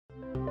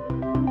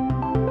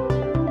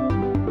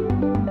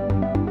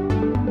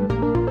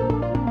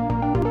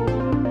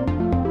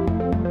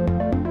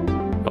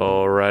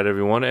Alright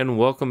everyone, and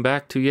welcome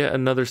back to yet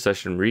another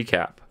session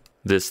recap.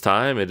 This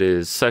time it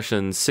is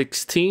session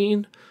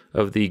 16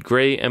 of the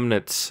Grey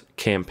Eminence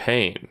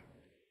campaign.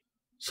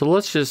 So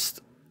let's just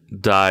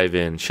dive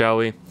in, shall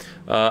we?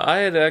 I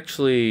had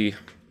actually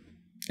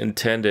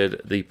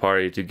intended the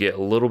party to get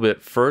a little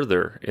bit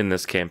further in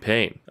this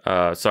campaign.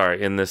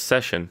 In this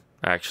session,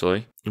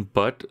 actually.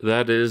 But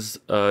that is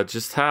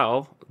just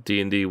how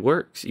D&D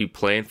works. You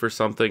plan for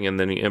something and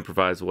then you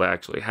improvise what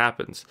actually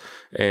happens.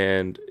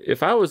 And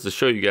if I was to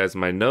show you guys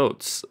my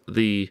notes,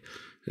 the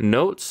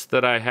notes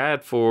that I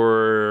had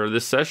for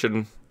this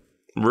session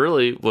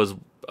really was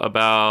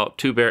about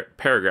two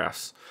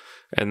paragraphs.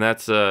 And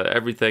that's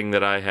everything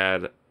that I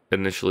had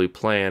initially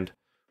planned.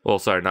 Well,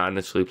 sorry, not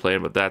initially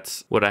planned, but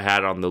that's what I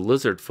had on the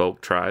lizard folk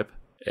tribe.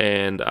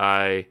 And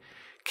I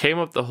came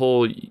up the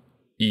whole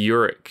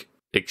Uric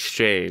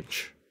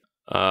exchange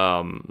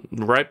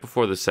right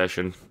before the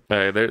session.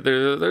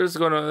 There's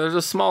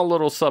a small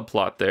little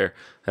subplot there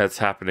that's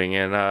happening,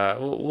 and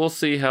we'll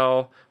see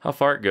how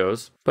far it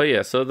goes. But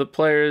yeah, so the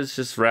players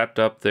just wrapped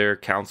up their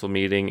council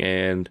meeting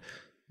and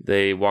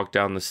they walked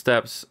down the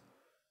steps,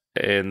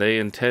 and they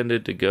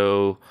intended to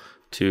go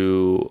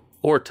to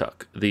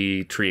Ortuk,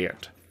 the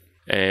treant.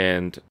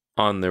 And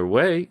on their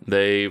way,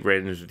 they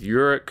ran into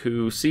Uric,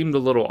 who seemed a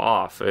little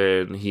off,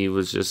 and he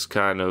was just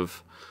kind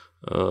of,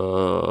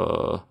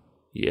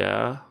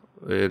 yeah.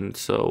 And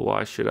so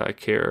why should I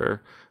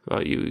care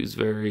about you? He's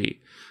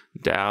very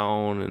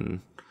down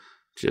and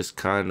just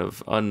kind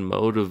of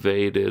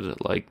unmotivated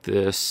like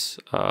this.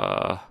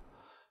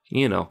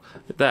 You know,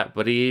 that.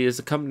 But he is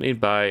accompanied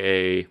by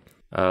a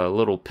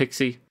little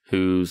pixie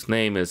whose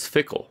name is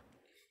Fickle.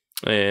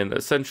 And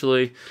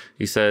essentially,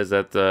 he says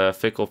that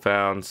Fickle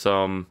found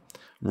some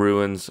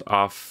ruins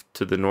off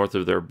to the north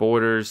of their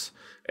borders,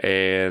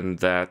 and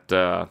that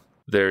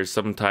there's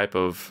some type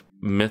of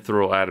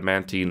mithril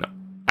adamantine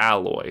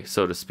alloy,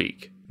 so to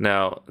speak.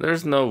 Now,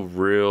 there's no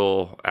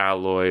real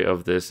alloy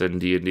of this in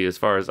D&D as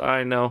far as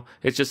I know.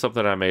 It's just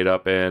something I made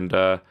up, and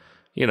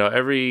you know,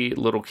 every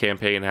little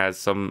campaign has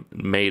some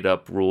made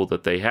up rule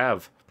that they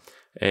have.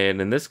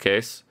 And in this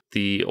case,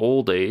 the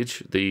old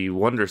age, the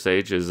wonder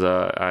sage, as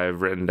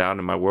I've written down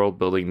in my world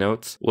building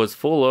notes, was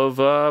full of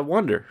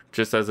wonder,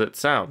 just as it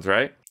sounds,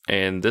 right?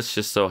 And this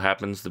just so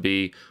happens to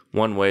be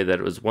one way that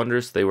it was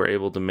wondrous. They were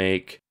able to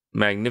make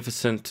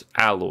magnificent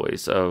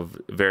alloys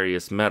of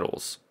various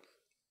metals,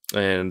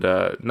 and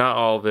not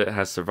all of it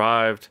has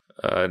survived.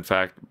 In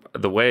fact,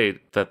 the way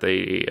that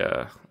they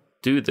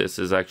do this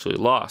is actually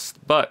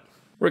lost. But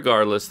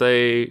regardless,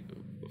 they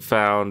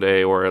found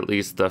or at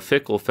least the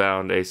Fickle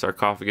found a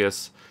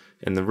sarcophagus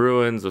in the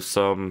ruins with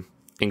some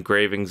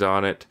engravings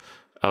on it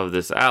of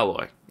this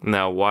alloy.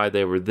 Now, why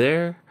they were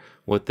there,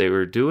 what they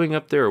were doing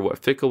up there, or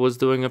what Fickle was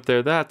doing up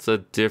there, that's a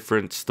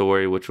different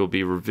story, which will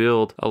be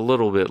revealed a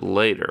little bit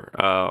later.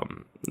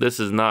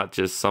 This is not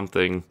just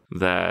something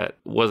that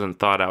wasn't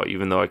thought out,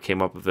 even though I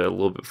came up with it a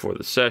little bit before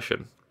the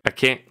session. I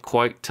can't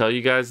quite tell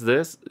you guys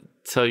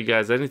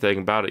anything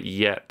about it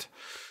yet.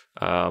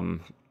 So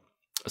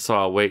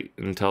I'll wait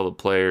until the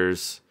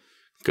players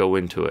go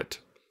into it.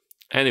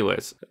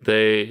 Anyways,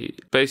 they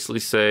basically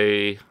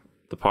say,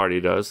 the party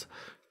does,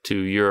 to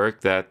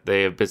Uric that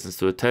they have business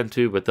to attend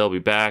to, but they'll be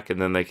back, and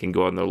then they can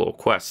go on their little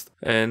quest.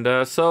 And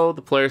so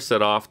the players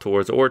set off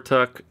towards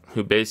Ortuk,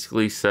 who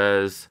basically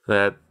says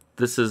that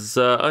this is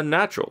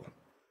unnatural,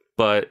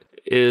 but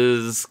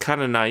is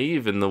kind of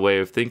naive in the way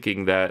of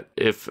thinking that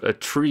if a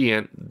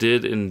treant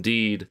did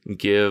indeed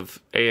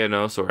give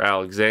Aenos or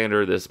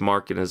Alexander this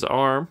mark in his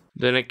arm,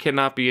 then it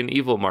cannot be an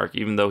evil mark,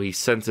 even though he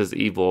senses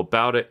evil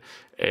about it.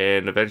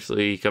 And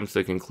eventually he comes to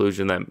the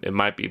conclusion that it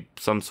might be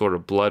some sort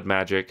of blood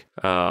magic.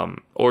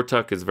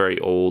 Ortuk is very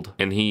old,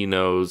 and he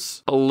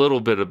knows a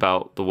little bit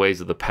about the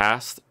ways of the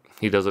past.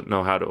 He doesn't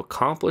know how to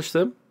accomplish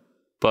them,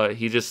 but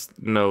he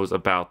just knows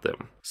about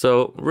them.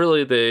 So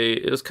really,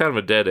 it was kind of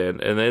a dead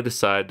end, and they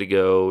decide to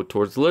go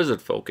towards the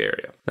lizard folk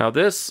area. Now,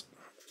 this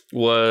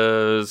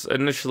was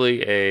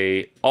initially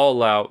a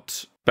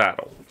all-out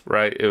battle,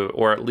 right?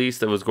 Or at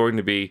least it was going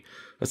to be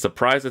a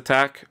surprise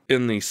attack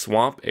in the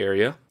swamp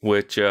area,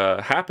 which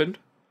happened,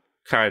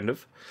 kind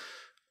of.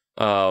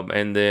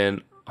 And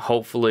then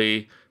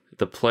hopefully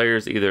the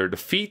players either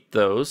defeat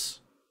those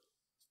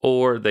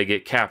or they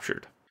get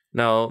captured.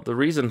 Now, the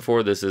reason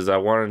for this is I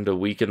wanted to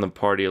weaken the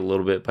party a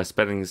little bit by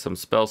spending some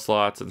spell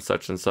slots and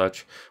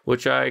such,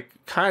 which I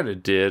kind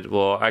of did.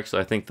 Well,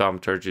 actually, I think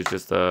Thaumaturgy is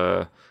just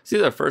it's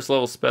either a first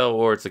level spell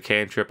or it's a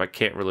cantrip. I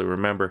can't really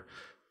remember.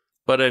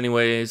 But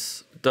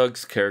anyways,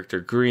 Doug's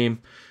character, Greem,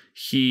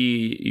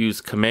 he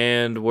used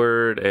command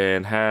word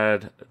and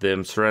had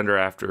them surrender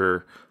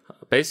after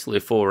basically a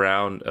full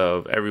round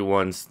of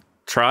everyone's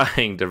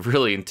trying to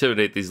really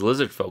intimidate these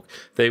lizard folk.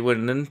 They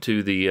went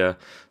into the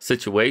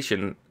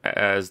situation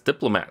as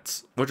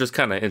diplomats, which is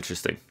kind of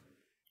interesting.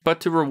 But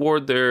to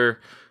reward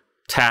their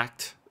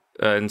tact,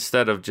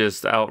 instead of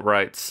just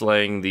outright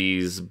slaying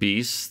these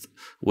beasts,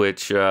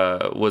 which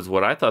was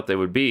what I thought they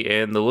would be,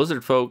 and the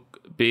lizard folk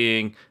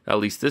being, at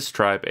least this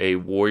tribe, a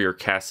warrior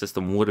caste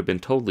system, would have been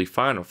totally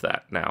fine with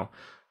that now.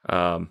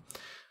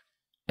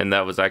 And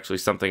that was actually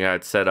something I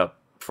had set up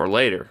for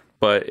later.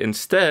 But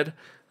instead,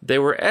 they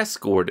were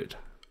escorted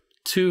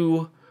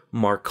to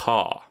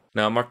Markaw.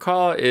 Now,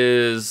 Markaw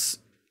is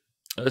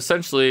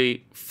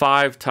essentially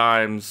 5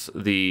 times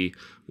the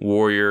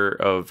warrior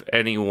of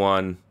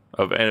anyone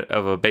of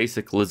a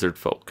basic lizard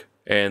folk.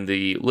 And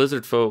the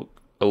lizard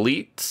folk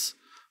elites,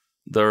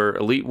 their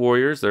elite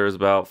warriors, there's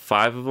about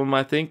 5 of them,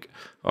 I think,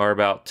 are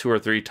about 2 or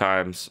 3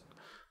 times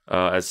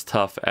as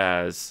tough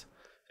as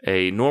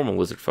a normal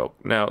lizard folk.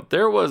 Now,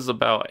 there was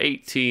about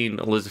 18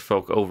 lizard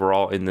folk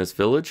overall in this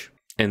village,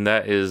 and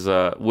that is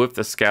with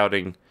the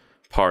scouting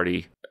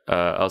party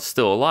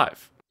still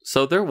alive.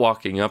 So they're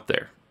walking up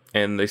there,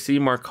 and they see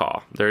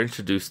Markaw. They're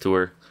introduced to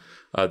her.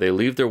 They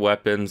leave their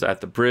weapons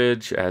at the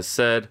bridge, as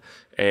said,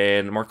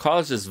 and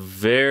Markaw is just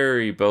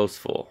very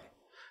boastful.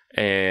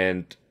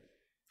 And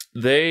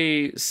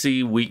they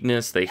see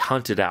weakness, they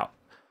hunt it out.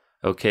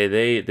 Okay,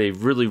 they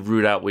really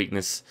root out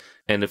weakness.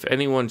 And if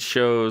anyone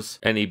shows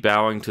any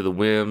bowing to the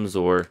whims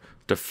or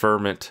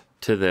deferment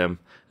to them,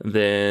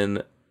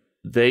 then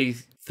they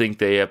think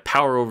they have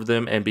power over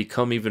them and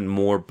become even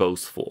more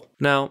boastful.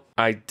 Now,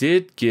 I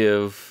did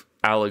give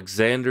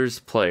Alexander's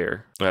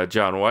player,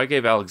 John, I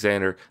gave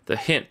Alexander the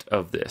hint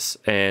of this.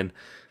 And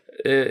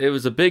it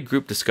was a big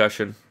group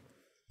discussion,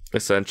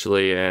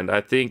 essentially. And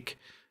I think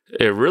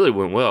it really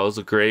went well. It was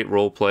a great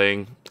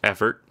role-playing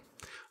effort.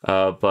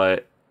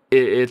 But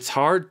it's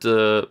hard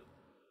to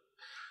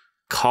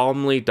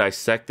calmly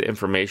dissect the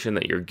information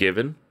that you're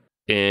given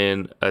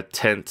in a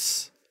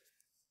tense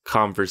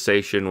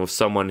conversation with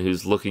someone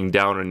who's looking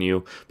down on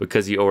you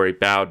because you already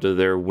bowed to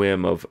their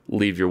whim of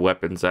leave your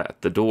weapons at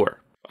the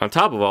door. On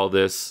top of all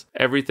this,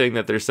 everything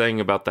that they're saying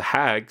about the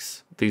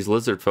hags, these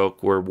lizard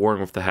folk were warring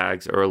with the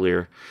hags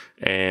earlier,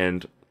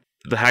 and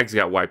the hags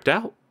got wiped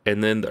out,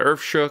 and then the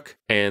earth shook,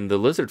 and the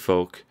lizard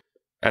folk,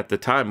 at the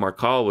time,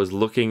 Markaw was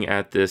looking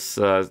at this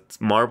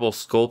marble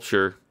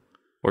sculpture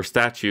or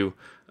statue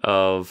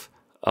of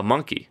a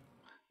monkey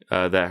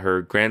that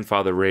her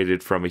grandfather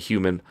raided from a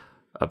human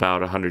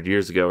about 100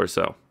 years ago or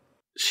so.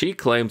 She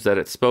claims that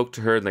it spoke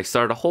to her, and they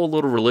started a whole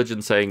little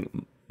religion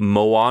saying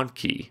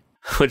Moanki,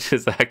 which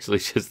is actually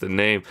just a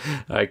name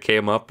I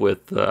came up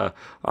with off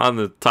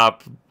the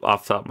top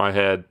of my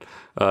head,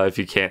 if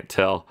you can't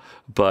tell.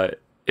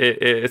 But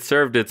it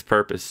served its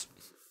purpose.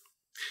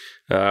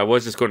 I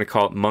was just going to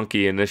call it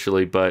monkey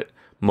initially, but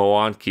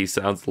Moanki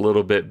sounds a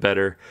little bit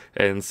better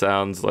and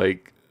sounds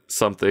like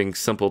something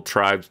simple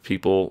tribes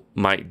people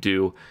might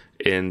do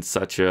in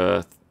such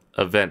a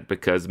event,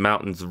 because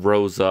mountains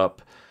rose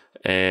up,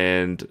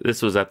 and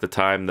this was at the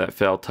time that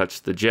Fel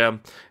touched the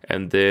gem,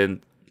 and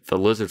then the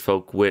lizard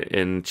folk went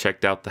and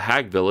checked out the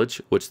hag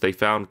village, which they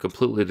found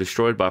completely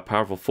destroyed by a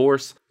powerful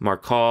force.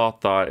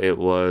 Markaw thought it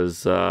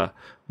was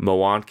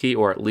Moanki,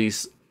 or at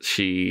least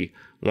she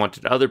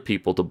wanted other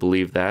people to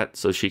believe that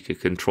so she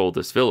could control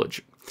this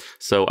village.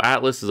 So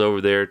Atlas is over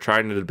there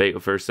trying to debate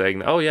with her,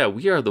 saying, oh yeah,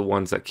 we are the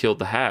ones that killed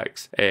the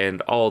hags,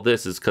 and all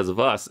this is because of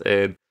us.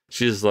 And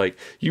she's like,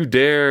 you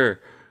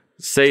dare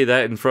say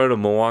that in front of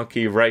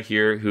Moanki right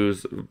here,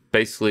 who's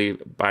basically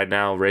by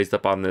now raised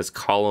up on this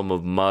column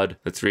of mud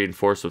that's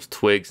reinforced with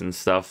twigs and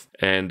stuff,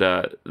 and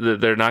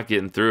they're not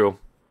getting through.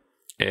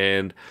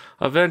 And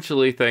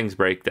eventually things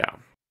break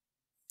down.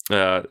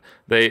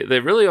 They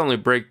really only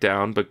break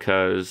down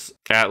because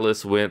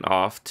Atlas went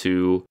off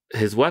to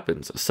his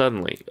weapons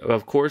suddenly.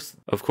 Of course,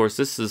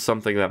 this is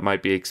something that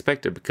might be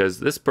expected,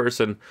 because this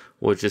person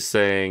was just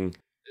saying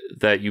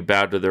that you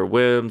bowed to their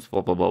whims,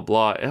 blah, blah, blah,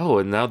 blah. Oh,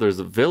 and now there's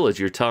a village.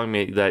 You're telling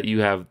me that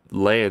you have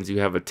lands, you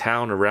have a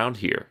town around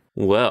here.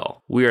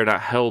 Well, we are not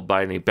held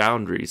by any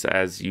boundaries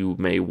as you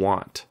may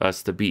want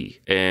us to be.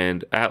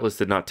 And Atlas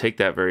did not take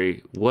that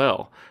very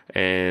well.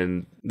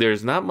 And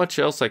there's not much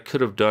else I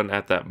could have done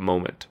at that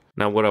moment.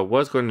 Now, what I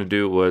was going to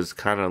do was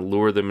kind of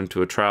lure them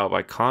into a trial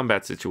by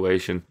combat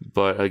situation.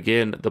 But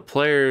again, the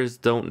players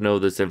don't know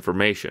this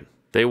information.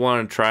 They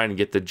want to try and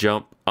get the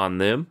jump on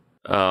them.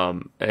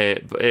 And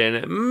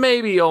it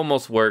maybe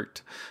almost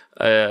worked.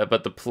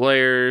 But the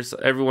players,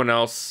 everyone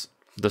else,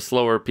 the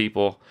slower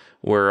people,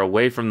 were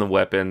away from the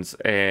weapons,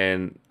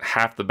 and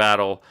half the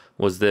battle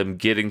was them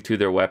getting to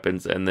their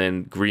weapons, and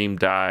then Greem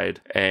died,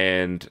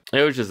 and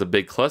it was just a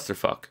big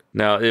clusterfuck.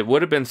 Now, it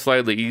would have been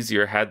slightly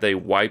easier had they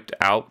wiped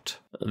out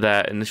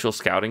that initial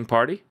scouting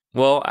party.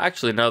 Well,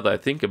 actually, now that I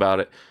think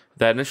about it,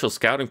 that initial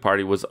scouting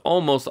party was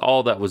almost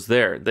all that was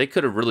there. They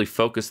could have really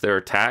focused their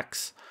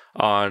attacks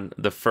on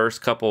the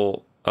first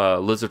couple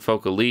Lizard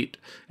Folk Elite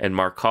and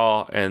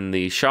Markaw and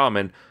the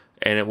Shaman,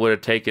 and it would have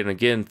taken,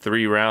 again,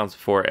 3 rounds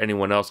before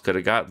anyone else could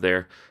have got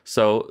there.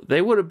 So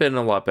they would have been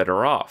a lot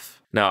better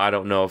off. Now, I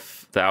don't know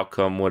if the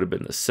outcome would have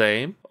been the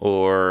same,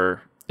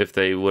 or if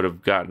they would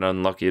have gotten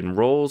unlucky in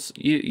rolls.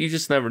 You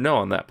just never know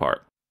on that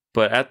part.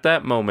 But at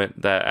that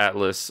moment that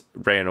Atlas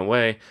ran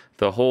away,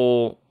 the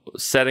whole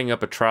setting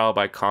up a trial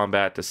by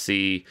combat to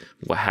see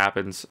what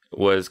happens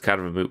was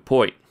kind of a moot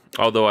point.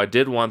 Although I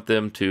did want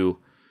them to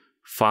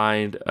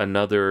find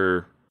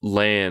another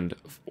land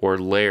or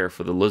lair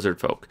for the lizard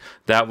folk.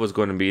 That was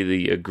going to be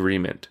the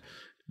agreement.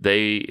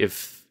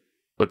 If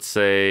let's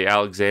say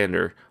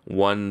Alexander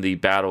won the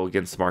battle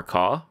against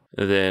Markaw,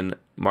 then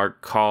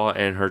Markaw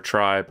and her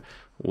tribe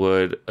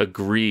would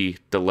agree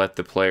to let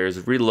the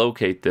players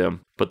relocate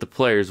them, but the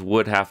players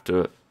would have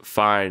to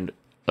find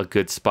a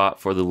good spot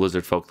for the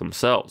lizard folk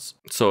themselves.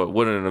 So it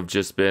wouldn't have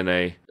just been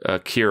a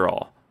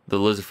cure-all. The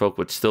lizard folk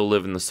would still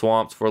live in the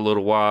swamps for a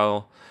little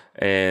while,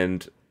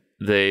 and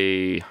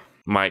they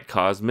might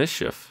cause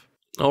mischief.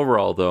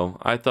 Overall, though,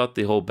 I thought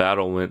the whole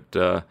battle went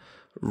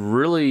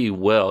really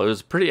well. It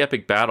was a pretty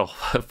epic battle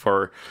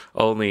for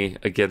only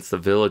against the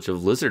village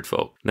of lizard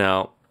folk.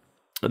 Now,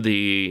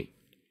 the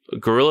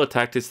guerrilla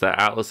tactics that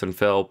Atlas and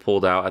Fel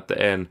pulled out at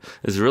the end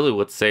is really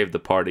what saved the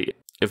party.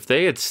 If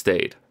they had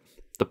stayed,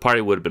 the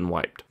party would have been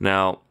wiped.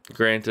 Now,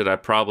 granted, I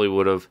probably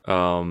would have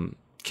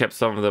kept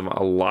some of them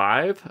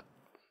alive,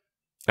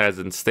 as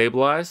in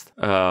stabilized,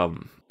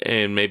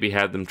 and maybe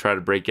had them try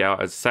to break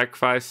out as a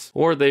sacrifice,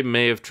 or they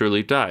may have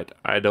truly died.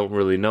 I don't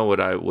really know what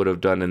I would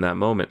have done in that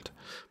moment,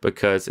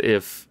 because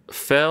if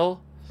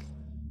Fel,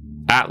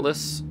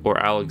 Atlas,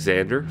 or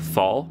Alexander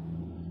fall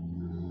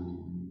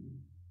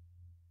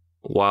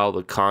while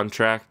the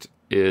contract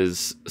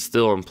is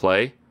still in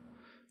play,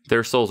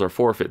 their souls are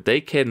forfeit. They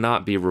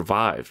cannot be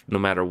revived no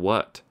matter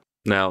what.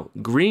 Now,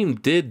 Green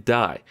did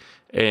die,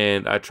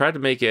 and I tried to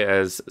make it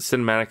as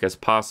cinematic as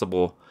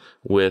possible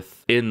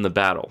within the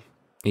battle.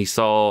 He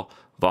saw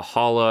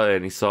Valhalla,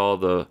 and he saw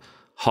the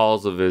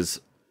halls of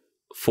his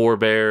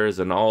forebears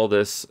and all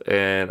this,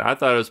 and I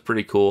thought it was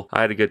pretty cool.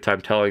 I had a good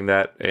time telling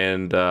that,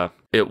 and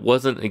it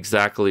wasn't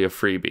exactly a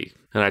freebie.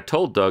 And I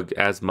told Doug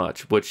as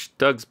much, which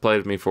Doug's played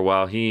with me for a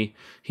while. He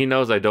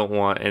knows I don't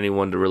want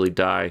anyone to really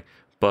die,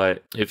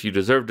 but if you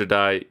deserve to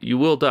die, you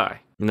will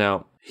die.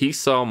 Now, he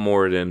saw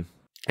Moradin,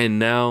 and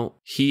now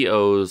he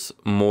owes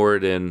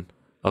Moradin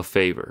a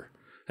favor.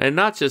 And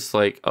not just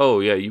like,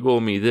 oh yeah, you owe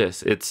me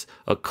this. It's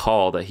a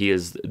call that he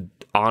is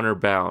honor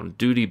bound,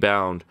 duty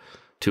bound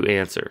to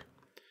answer.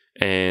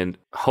 And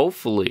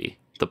hopefully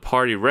the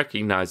party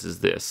recognizes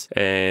this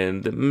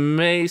and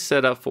may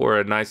set up for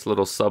a nice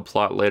little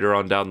subplot later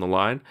on down the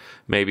line,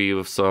 maybe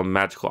with some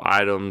magical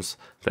items,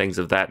 things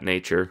of that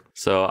nature.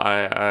 So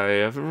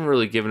I haven't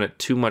really given it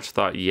too much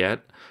thought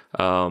yet.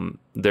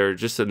 They're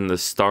just in the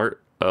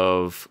start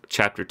of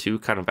chapter 2,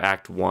 kind of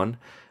act 1.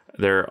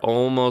 They're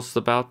almost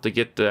about to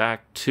get to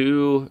act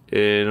 2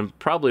 in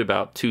probably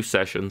about 2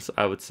 sessions,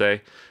 I would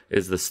say,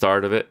 is the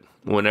start of it.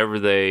 Whenever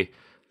they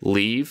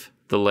leave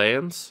the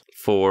lands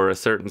for a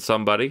certain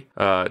somebody,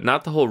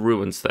 not the whole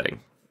ruins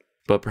thing,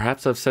 but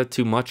perhaps I've said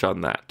too much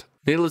on that.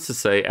 Needless to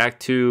say,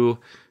 Act 2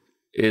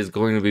 is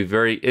going to be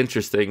very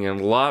interesting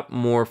and a lot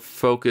more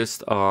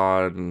focused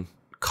on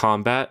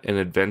combat and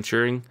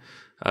adventuring.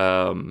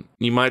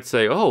 You might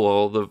say, oh,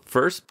 well, the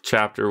first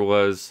chapter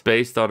was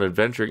based on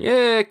adventuring.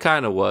 Yeah, it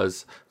kind of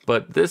was,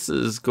 but this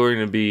is going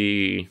to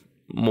be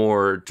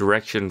more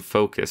direction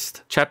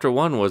focused. Chapter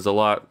 1 was a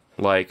lot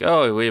like,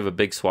 oh, we have a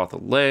big swath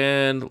of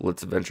land,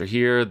 let's adventure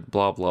here,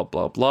 blah, blah,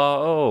 blah, blah.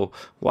 Oh,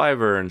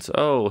 wyverns,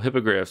 oh,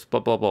 hippogriffs, blah,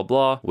 blah, blah,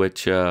 blah,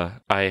 which I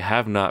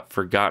have not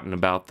forgotten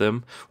about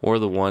them, or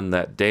the one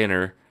that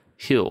Danner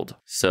healed.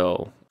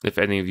 So if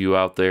any of you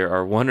out there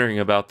are wondering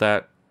about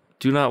that,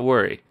 do not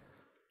worry.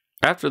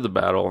 After the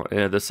battle,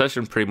 the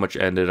session pretty much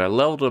ended. I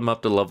leveled them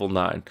up to level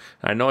 9.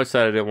 I know I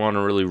said I didn't want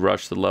to really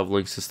rush the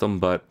leveling system,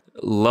 but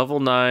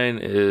level 9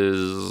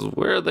 is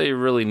where they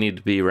really need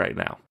to be right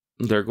now.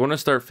 They're going to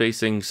start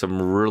facing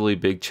some really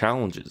big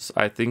challenges.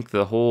 I think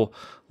the whole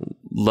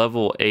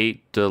level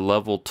 8 to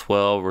level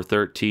 12 or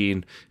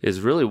 13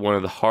 is really one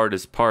of the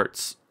hardest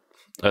parts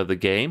of the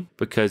game,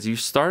 because you're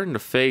starting to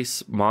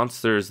face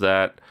monsters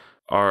that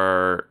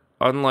are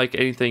unlike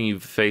anything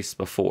you've faced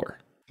before.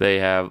 They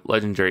have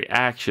legendary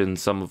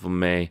actions, some of them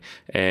may,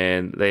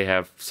 and they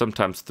have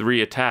sometimes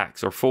 3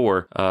 attacks or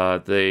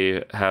 4.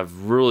 They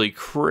have really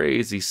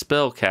crazy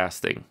spell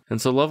casting. And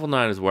so level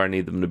 9 is where I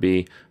need them to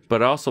be,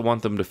 but I also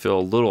want them to feel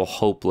a little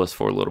hopeless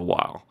for a little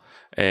while.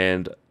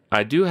 And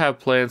I do have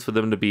plans for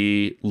them to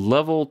be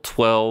level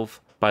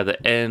 12 by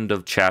the end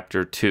of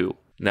chapter 2.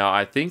 Now,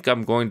 I think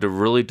I'm going to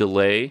really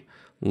delay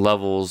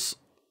levels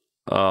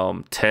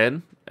 10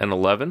 and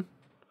 11.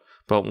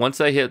 But once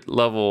I hit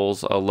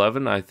levels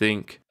 11, I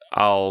think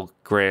I'll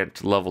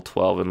grant level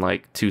 12 in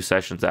like 2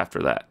 sessions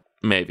after that.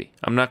 Maybe.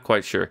 I'm not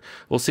quite sure.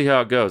 We'll see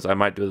how it goes. I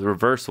might do it the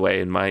reverse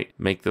way and might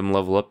make them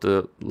level up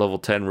to level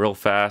 10 real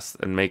fast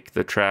and make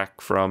the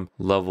track from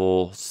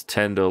levels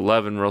 10 to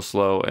 11 real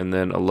slow and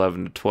then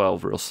 11 to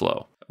 12 real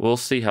slow. We'll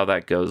see how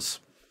that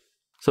goes.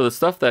 So the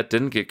stuff that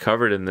didn't get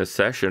covered in this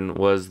session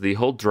was the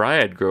whole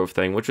Dryad Grove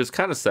thing, which was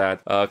kind of sad,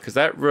 because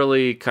that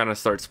really kind of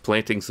starts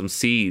planting some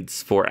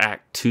seeds for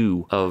Act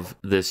 2 of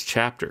this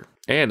chapter.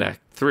 And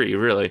Act 3,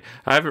 really.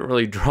 I haven't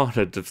really drawn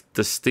a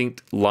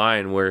distinct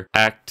line where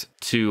Act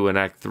 2 and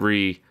Act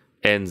 3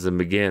 ends and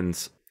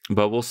begins,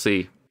 but we'll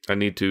see. I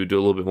need to do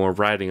a little bit more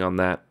writing on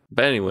that.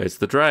 But anyways,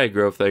 the Dryad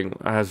Grove thing,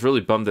 I was really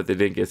bummed that they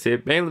didn't get to see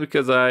it, mainly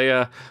because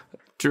I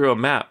drew a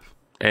map.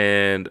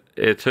 And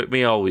it took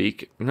me all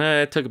week.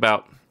 It took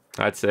about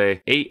I'd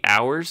say 8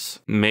 hours,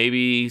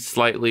 maybe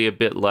slightly a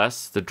bit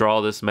less to draw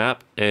this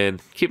map.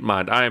 And keep in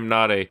mind, I am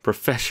not a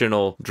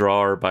professional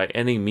drawer by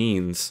any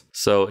means.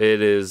 So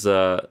it is,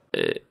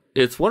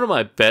 it's one of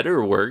my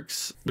better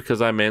works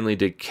because I mainly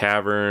did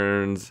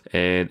caverns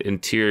and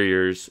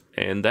interiors.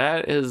 And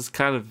that is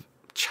kind of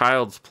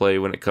child's play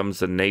when it comes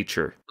to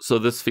nature. So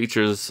this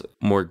features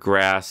more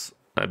grass,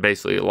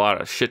 basically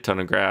a shit ton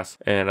of grass,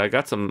 and I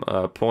got some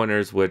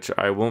pointers which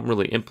I won't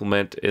really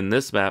implement in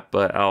this map,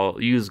 but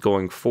I'll use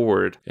going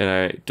forward. And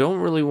I don't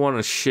really want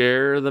to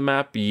share the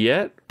map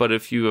yet, but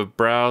if you have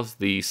browsed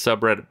the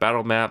subreddit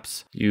battle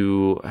maps,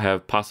 you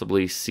have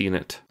possibly seen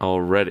it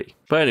already.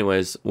 But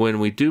anyways, when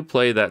we do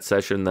play that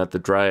session that the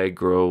Dryad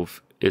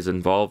Grove is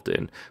involved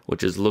in,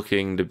 which is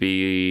looking to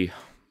be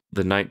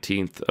the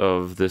 19th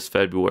of this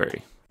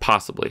February,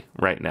 possibly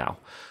right now,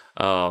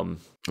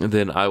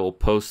 then I will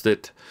post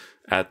it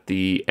at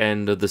the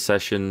end of the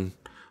session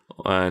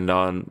and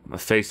on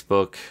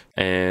Facebook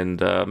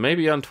and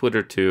maybe on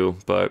Twitter too,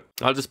 but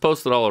I'll just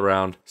post it all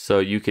around so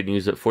you can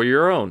use it for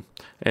your own.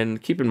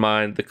 And keep in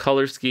mind the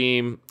color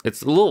scheme,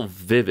 it's a little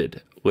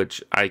vivid,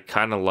 which I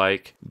kind of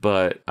like,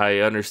 but I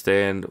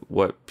understand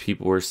what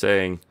people were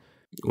saying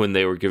when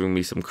they were giving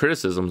me some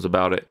criticisms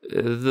about it.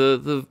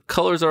 The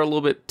colors are a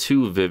little bit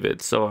too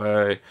vivid,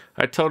 so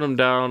I toned them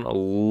down a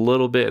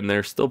little bit, and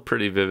they're still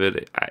pretty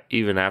vivid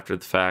even after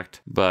the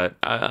fact. But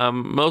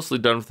I'm mostly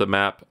done with the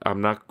map. I'm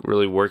not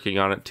really working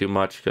on it too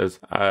much because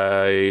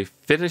I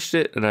finished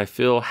it and I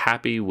feel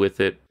happy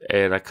with it,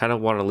 and I kind of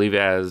want to leave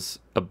it as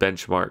a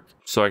benchmark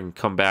so I can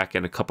come back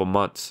in a couple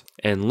months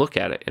and look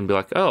at it and be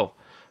like, oh,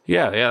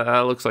 yeah,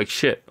 that looks like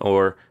shit,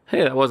 or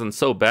hey, that wasn't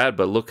so bad,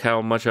 but look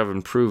how much I've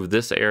improved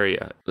this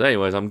area.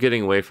 Anyways, I'm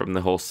getting away from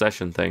the whole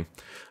session thing.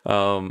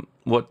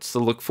 What's to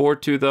look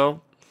forward to,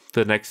 though?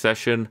 The next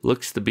session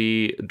looks to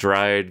be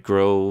Dryad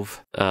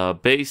Grove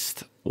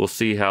based. We'll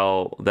see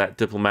how that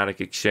diplomatic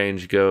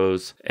exchange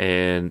goes,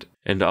 and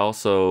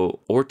also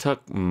Ortuk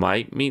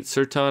might meet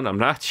Sertun. I'm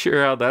not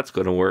sure how that's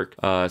going to work.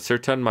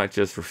 Sertun might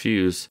just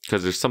refuse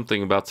because there's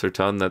something about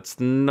Sertun that's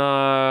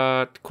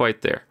not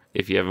quite there,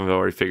 if you haven't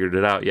already figured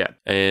it out yet.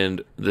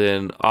 And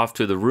then off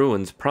to the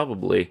ruins,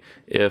 probably,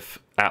 if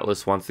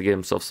Atlas wants to get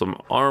himself some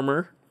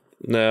armor.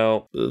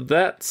 Now,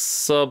 that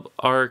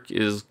sub-arc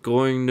is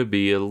going to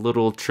be a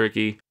little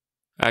tricky.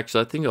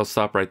 Actually, I think I'll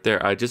stop right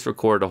there. I just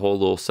recorded a whole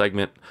little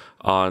segment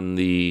on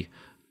the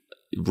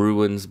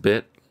ruins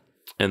bit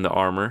and the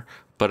armor,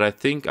 but I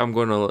think I'm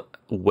going to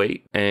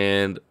wait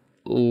and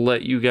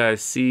let you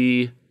guys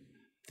see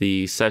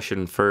the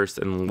session first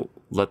and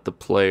let the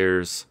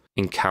players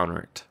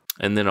encounter it,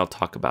 and then I'll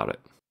talk about it.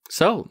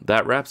 So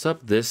that wraps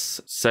up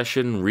this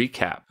session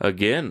recap.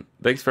 Again,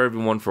 thanks for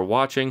everyone for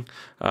watching.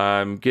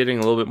 I'm getting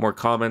a little bit more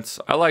comments.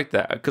 I like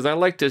that because I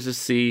like to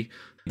just see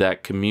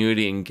that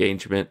community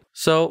engagement.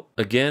 So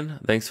again,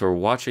 thanks for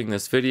watching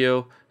this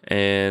video,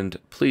 and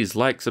please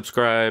like,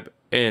 subscribe,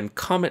 and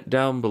comment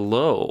down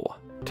below.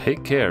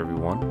 Take care,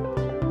 everyone.